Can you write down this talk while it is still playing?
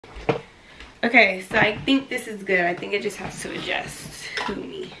Okay, so I think this is good. I think it just has to adjust to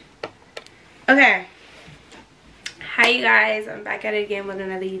me. Okay. Hi you guys, I'm back at it again with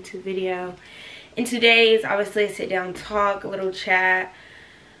another YouTube video. And today is obviously a sit down talk, a little chat.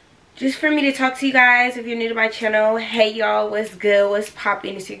 Just for me to talk to you guys. If you're new to my channel, hey y'all, what's good? What's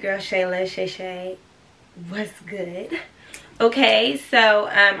poppin'? It's your girl Shayla, Shay. What's good? Okay, so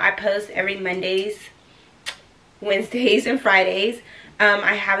I post every Mondays, Wednesdays, and Fridays.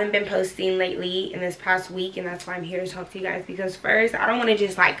 I haven't been posting lately in this past week, and that's why I'm here to talk to you guys, because first I don't want to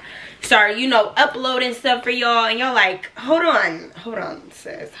just like start, you know, uploading stuff for y'all and y'all like, hold on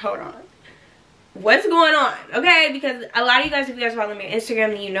sis, hold on, what's going on? Okay, because a lot of you guys, if you guys follow me on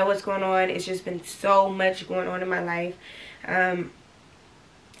Instagram, then you know what's going on. It's just been so much going on in my life. I've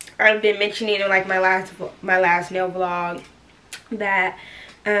been mentioning in like my last nail vlog that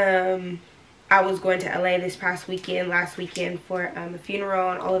I was going to LA this last weekend for a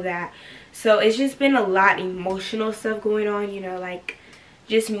funeral and all of that. So it's just been a lot of emotional stuff going on, you know, like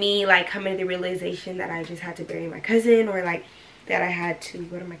just me like coming to the realization that I just had to bury my cousin, or like that I had to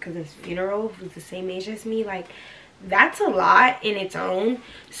go to my cousin's funeral who's the same age as me. Like that's a lot in its own.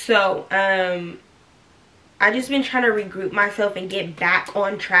 So I just been trying to regroup myself and get back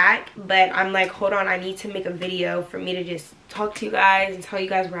on track, but I'm like, hold on, I need to make a video for me to just talk to you guys and tell you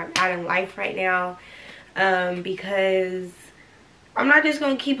guys where I'm at in life right now, because I'm not just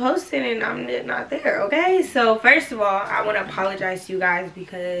gonna keep posting and I'm not there. Okay, so first of all, I want to apologize to you guys,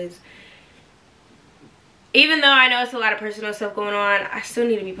 because even though I know it's a lot of personal stuff going on, I still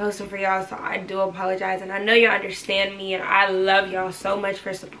need to be posting for y'all. So I do apologize, and I know y'all understand me, and I love y'all so much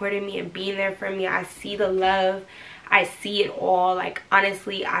for supporting me and being there for me. I see the love, I see it all. Like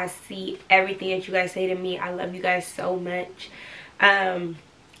honestly, I see everything that you guys say to me. I love you guys so much.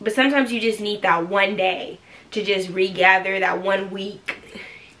 But sometimes you just need that one day to just regather, that 1 week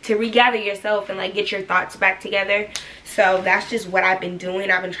to regather yourself and like get your thoughts back together. So that's just what I've been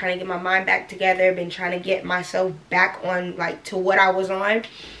doing. I've been trying to get my mind back together, been trying to get myself back on like to what I was on,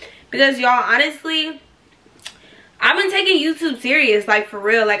 because y'all, honestly, I've been taking YouTube serious, like for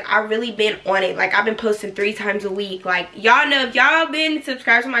real. Like I really been on it. Like I've been posting 3 times a week. Like y'all know, if y'all been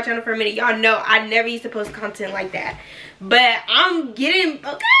subscribed to my channel for a minute, y'all know I never used to post content like that, but I'm getting okay.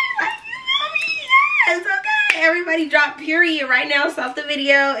 Like, you know me? Yes, okay. Everybody drop period right now. Stop the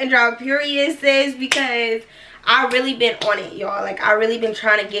video and drop period, sis, because I really been on it, y'all. Like I really been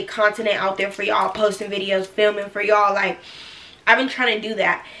trying to get content out there for y'all, posting videos, filming for y'all. Like I've been trying to do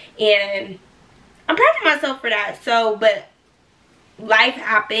that, and I'm proud of myself for that. So, but life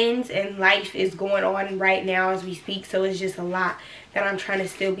happens and life is going on right now as we speak, so it's just a lot that I'm trying to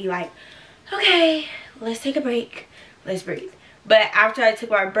still be like, okay, let's take a break, let's breathe. But after I took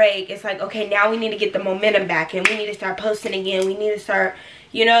my break, it's like, okay, now we need to get the momentum back, and we need to start posting again. We need to start,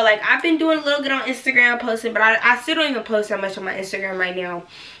 you know, like I've been doing a little bit on Instagram posting, but I still don't even post that much on my Instagram right now.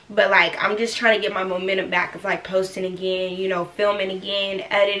 But like I'm just trying to get my momentum back of like posting again, you know, filming again,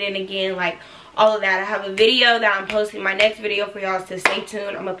 editing again, like all of that. I have a video that I'm posting, my next video for y'all, so stay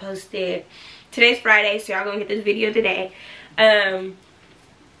tuned. I'm gonna post it. Today's Friday, so y'all gonna get this video today.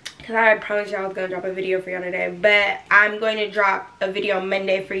 Because I promised y'all I was going to drop a video for y'all today. But I'm going to drop a video on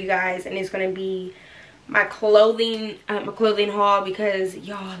Monday for you guys. And it's going to be my clothing haul. Because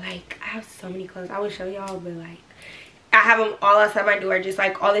y'all, like, I have so many clothes. I will show y'all, but like, I have them all outside my door. Just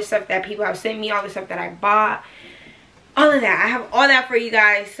like all this stuff that people have sent me. All the stuff that I bought. All of that. I have all that for you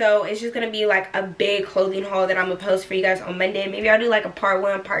guys. So it's just going to be like a big clothing haul that I'm going to post for you guys on Monday. Maybe I'll do like a part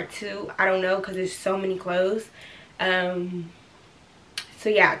 1, part 2. I don't know, because there's so many clothes. So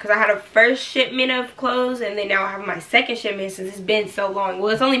yeah, because I had a first shipment of clothes, and then now I have my second shipment, since it's been so long.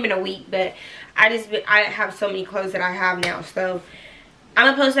 Well, it's only been a week, but I have so many clothes that I have now. So I'm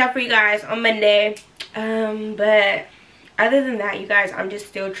gonna post that for you guys on Monday. But other than that, you guys, I'm just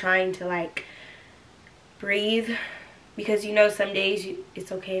still trying to like breathe, because you know some days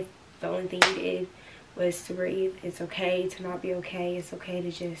it's okay if the only thing you did was to breathe. It's okay to not be okay. It's okay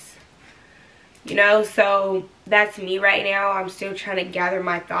to just, you know. So that's me right now. I'm still trying to gather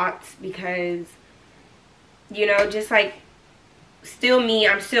my thoughts, because, you know, just like still me,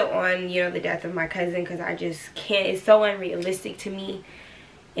 I'm still on, you know, the death of my cousin, because I just can't. It's so unrealistic to me.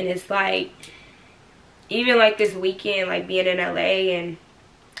 And it's like, even like this weekend, like being in LA, and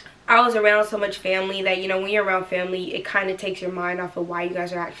I was around so much family that, you know, when you're around family, it kind of takes your mind off of why you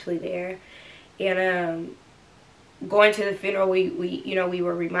guys are actually there. And going to the funeral, we you know, we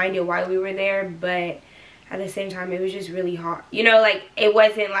were reminded why we were there, but at the same time, it was just really hard. You know, like, it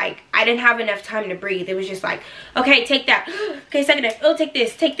wasn't like I didn't have enough time to breathe. It was just like, okay, take that. Okay, second that. Oh, take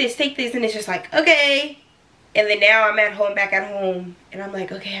this, take this, take this. And it's just like, okay. And then now I'm at home, back at home, and I'm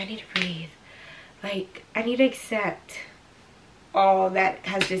like, okay, I need to breathe. like, I need to accept all that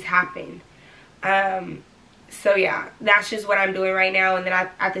has just happened. So yeah, that's just what I'm doing right now. And then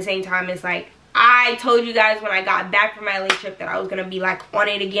at the same time, it's like, I told you guys when I got back from my LA trip that I was going to be like on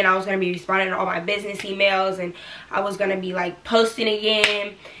it again. I was going to be responding to all my business emails, and I was going to be like posting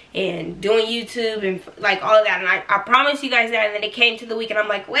again and doing YouTube and like all of that. And I promised you guys that, and then it came to the week and I'm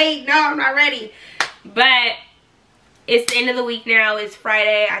like, wait, no, I'm not ready. But it's the end of the week now. It's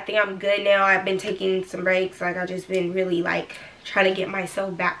Friday. I think I'm good now. I've been taking some breaks. Like, I've just been really like trying to get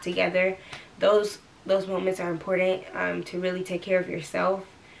myself back together. Those moments are important, to really take care of yourself.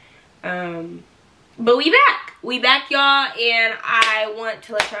 But we back y'all, and I want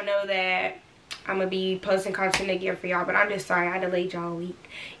to let y'all know that I'm gonna be posting content again for y'all. But I'm just sorry I delayed y'all a week,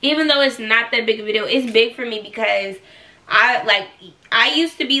 even though it's not that big of a video. It's big for me because I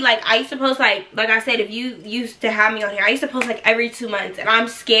used to be like, I used to post like I said, if you used to have me on here, I used to post like every 2 months, and I'm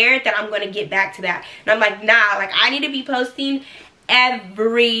scared that I'm going to get back to that. And I'm like, nah, like I need to be posting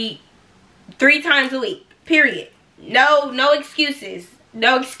every 3 times a week, period. No excuses.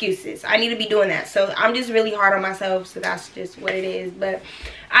 No excuses. I need to be doing that. So I'm just really hard on myself, so that's just what it is. But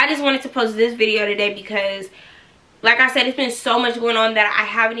I just wanted to post this video today because, like I said, it's been so much going on that I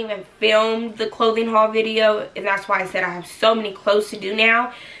haven't even filmed the clothing haul video, and that's why I said I have so many clothes to do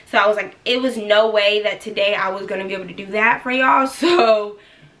now. So I was like, it was no way that today I was going to be able to do that for y'all. So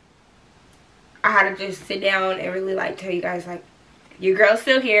I had to just sit down and really like tell you guys, like, your girl's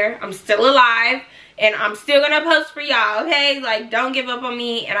still here, I'm still alive, and I'm still gonna post for y'all, okay? Like, don't give up on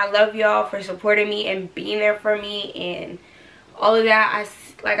me, and I love y'all for supporting me and being there for me and all of that.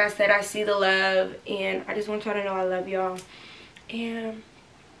 Like I said, I see the love, and I just want y'all to know I love y'all. And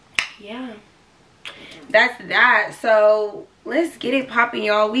yeah, that's that. So let's get it popping,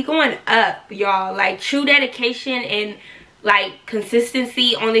 y'all. We going up, y'all. Like, true dedication and like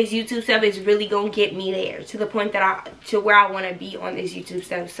consistency on this YouTube stuff is really gonna get me there to the point that to where I want to be on this YouTube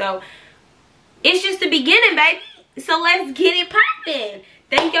stuff. So it's just the beginning, baby. So let's get it popping.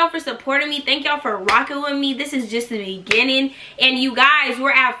 Thank y'all for supporting me. Thank y'all for rocking with me. This is just the beginning. And you guys,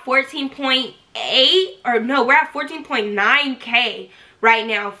 we're at 14.8, or no, we're at 14.9K right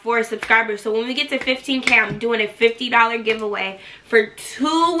now for subscribers. So when we get to 15K, I'm doing a $50 giveaway for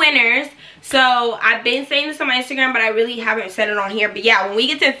 2 winners. So I've been saying this on my Instagram, but I really haven't said it on here. But yeah, when we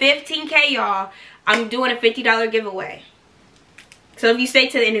get to 15K, y'all, I'm doing a $50 giveaway. So if you stay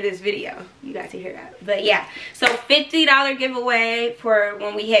to the end of this video, you got to hear that. But yeah, so $50 giveaway for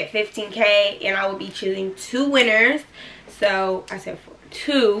when we hit 15K, and I will be choosing 2 winners. So I said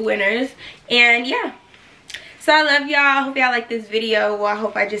 2 winners, and yeah. So I love y'all. I hope y'all like this video. Well, I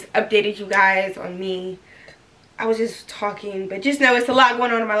hope I just updated you guys on me. I was just talking, but just know it's a lot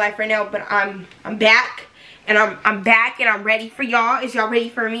going on in my life right now. But I'm back, and I'm back, and I'm ready for y'all. Is y'all ready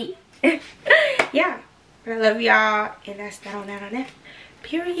for me? Yeah. But I love y'all, and that's that on that.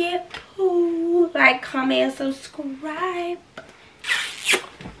 Period. Like, comment, subscribe.